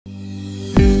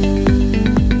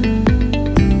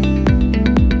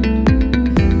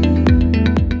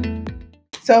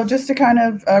So just to kind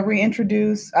of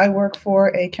reintroduce, I work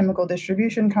for a chemical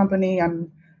distribution company.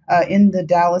 I'm in the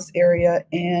Dallas area,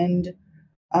 and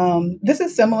this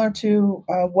is similar to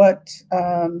what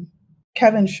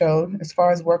Kevin showed as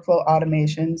far as workflow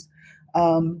automations.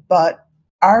 But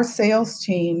our sales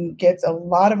team gets a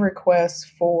lot of requests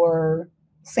for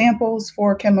samples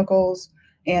for chemicals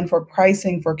and for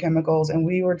pricing for chemicals. And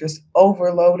we were just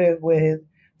overloaded with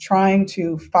trying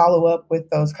to follow up with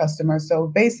those customers. So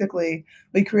basically,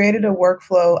 we created a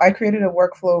workflow. I created a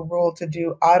workflow rule to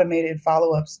do automated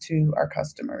follow ups to our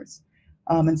customers.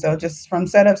 And so just from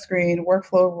setup screen,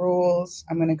 workflow rules,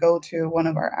 I'm going to go to one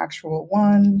of our actual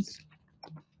ones.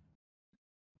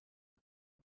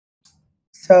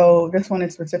 So this one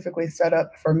is specifically set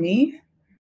up for me.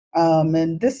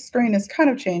 And this screen is kind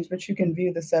of changed, but you can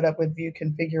view the setup with view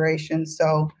configuration.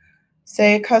 So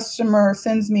say a customer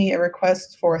sends me a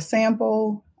request for a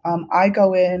sample. I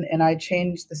go in and I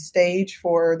change the stage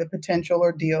for the potential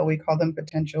or deal. We call them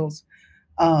potentials.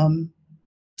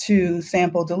 To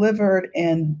sample delivered,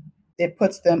 and it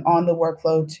puts them on the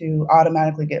workflow to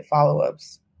automatically get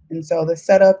follow-ups. And so the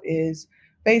setup is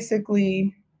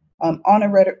basically on a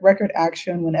record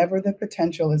action whenever the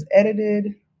potential is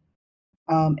edited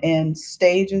and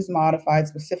stage is modified,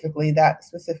 specifically that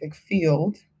specific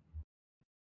field.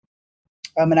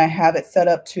 And I have it set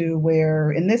up to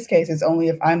where, in this case, it's only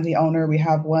if I'm the owner. We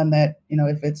have one that,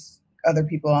 if it's other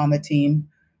people on the team,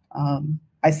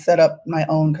 I set up my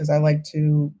own because I like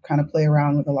to kind of play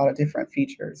around with a lot of different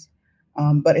features.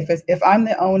 But if I'm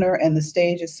the owner and the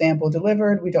stage is sample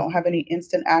delivered, we don't have any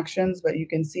instant actions, but you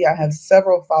can see I have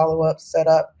several follow-ups set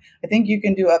up. I think you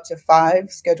can do up to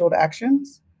 5 scheduled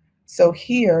actions. So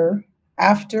here,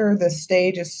 after the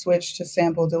stage is switched to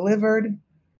sample delivered,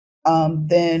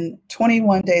 then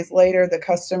 21 days later, the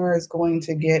customer is going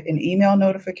to get an email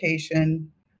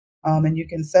notification. And you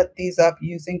can set these up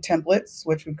using templates,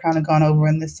 which we've kind of gone over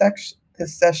in this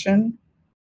session.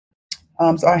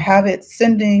 So I have it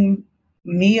sending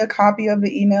me a copy of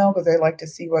the email because I like to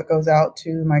see what goes out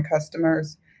to my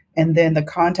customers, and then the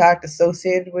contact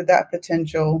associated with that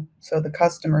potential, so the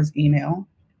customer's email.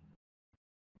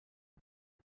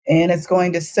 And it's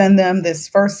going to send them this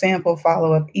first sample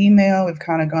follow-up email. We've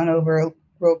kind of gone over a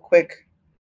real quick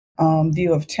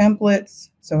view of templates.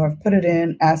 So I've put it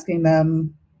in asking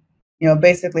them,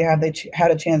 basically have they had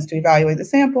a chance to evaluate the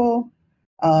sample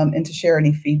and to share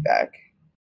any feedback.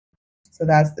 So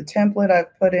that's the template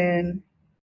I've put in.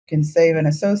 You can save and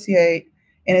associate,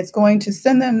 and it's going to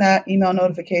send them that email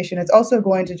notification. It's also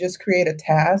going to just create a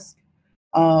task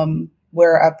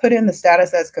where I put in the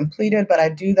status as completed, but I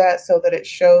do that so that it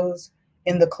shows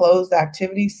in the closed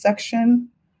activities section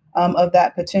of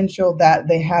that potential that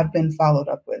they have been followed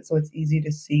up with. So it's easy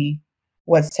to see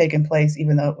what's taken place,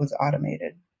 even though it was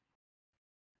automated.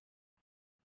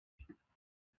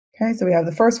 Okay, so we have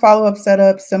the first follow-up set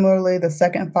up. Similarly, the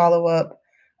second follow-up,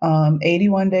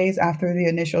 81 days after the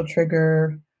initial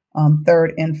trigger,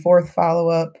 third and fourth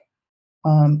follow-up.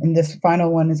 And this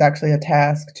final one is actually a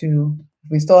task to, if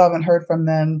we still haven't heard from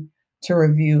them, to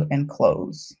review and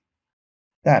close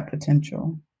that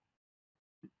potential.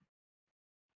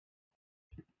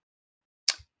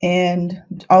 And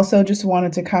also just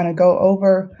wanted to kind of go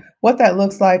over what that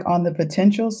looks like on the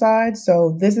potential side.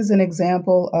 So this is an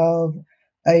example of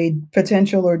a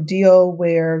potential or deal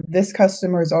where this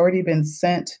customer has already been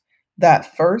sent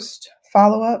that first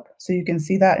follow-up. So you can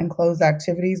see that in closed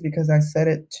activities because I set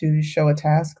it to show a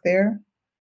task there.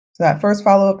 So that first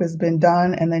follow-up has been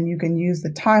done, and then you can use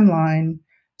the timeline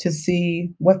to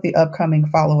see what the upcoming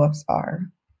follow-ups are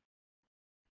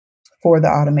for the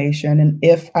automation. And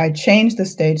if I change the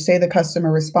stage, say the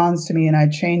customer responds to me and I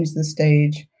change the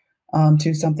stage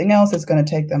to something else, it's going to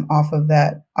take them off of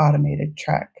that automated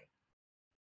track.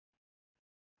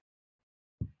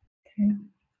 Okay.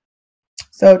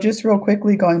 So just real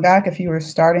quickly, going back, if you were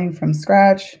starting from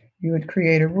scratch, you would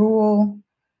create a rule.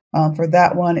 For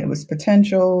that one, it was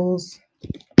potentials.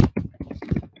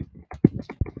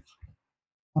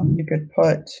 You could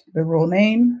put the rule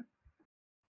name.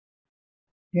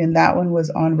 And that one was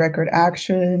on record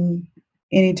action.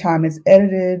 Anytime it's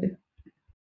edited,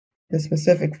 the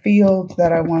specific field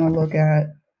that I want to look at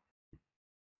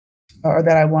or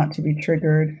that I want to be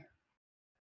triggered.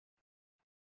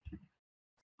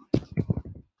 I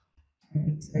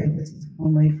can say this is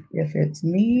only if it's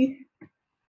me.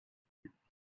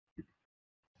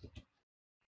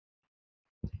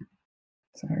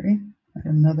 Sorry,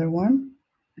 another one.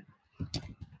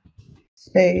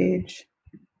 Stage.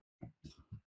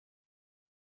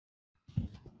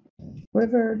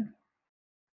 Delivered.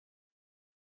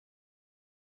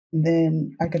 And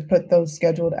then I could put those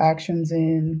scheduled actions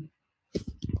in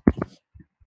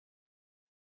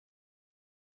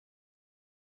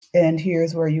And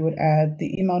here's where you would add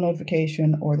the email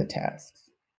notification or the tasks,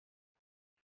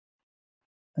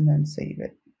 and then save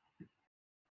it.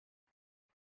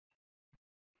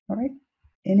 All right.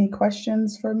 Any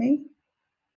questions for me?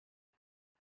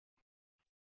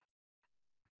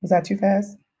 Was that too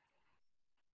fast?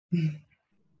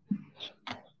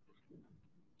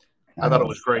 I thought it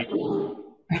was great.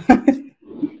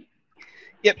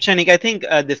 Yep, Shanik, I think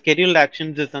the scheduled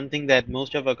actions is something that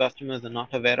most of our customers are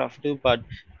not aware of too, but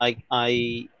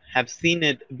I have seen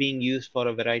it being used for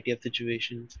a variety of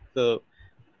situations. So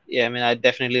yeah, I mean, I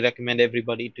definitely recommend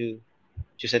everybody to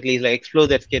just at least like explore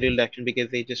that scheduled action because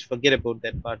they just forget about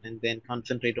that part and then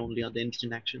concentrate only on the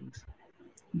instant actions.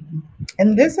 Mhm.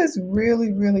 And this has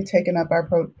really, really taken up our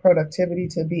productivity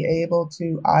to be able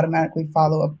to automatically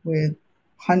follow up with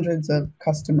hundreds of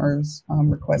customers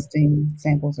requesting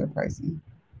samples or pricing.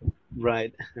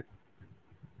 Right.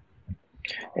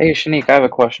 Hey, Shanique, I have a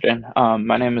question.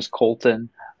 My name is Colton.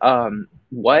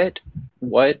 What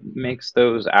makes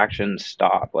those actions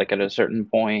stop? Like at a certain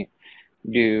point,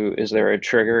 is there a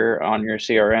trigger on your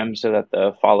CRM so that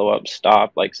the follow-up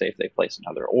stop? Like say if they place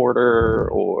another order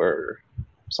or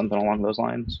something along those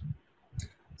lines?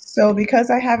 So because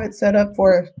I have it set up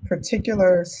for a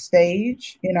particular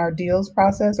stage in our deals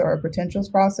process or our potentials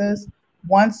process,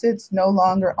 once it's no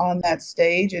longer on that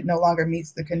stage, it no longer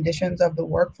meets the conditions of the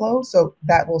workflow. So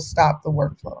that will stop the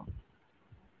workflow.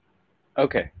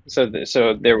 Okay, so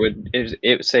there would is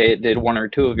it say it did one or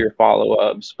two of your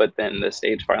follow-ups, but then the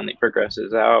stage finally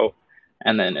progresses out,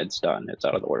 and then it's done. It's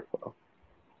out of the workflow.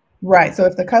 Right. So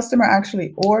if the customer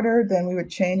actually ordered, then we would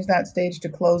change that stage to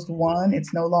closed one.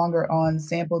 It's no longer on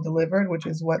sample delivered, which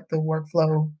is what the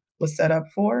workflow was set up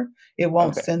for. It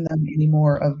won't Okay, send them any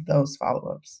more of those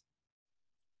follow-ups.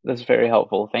 that's very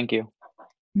helpful. Thank you.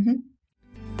 Mhm.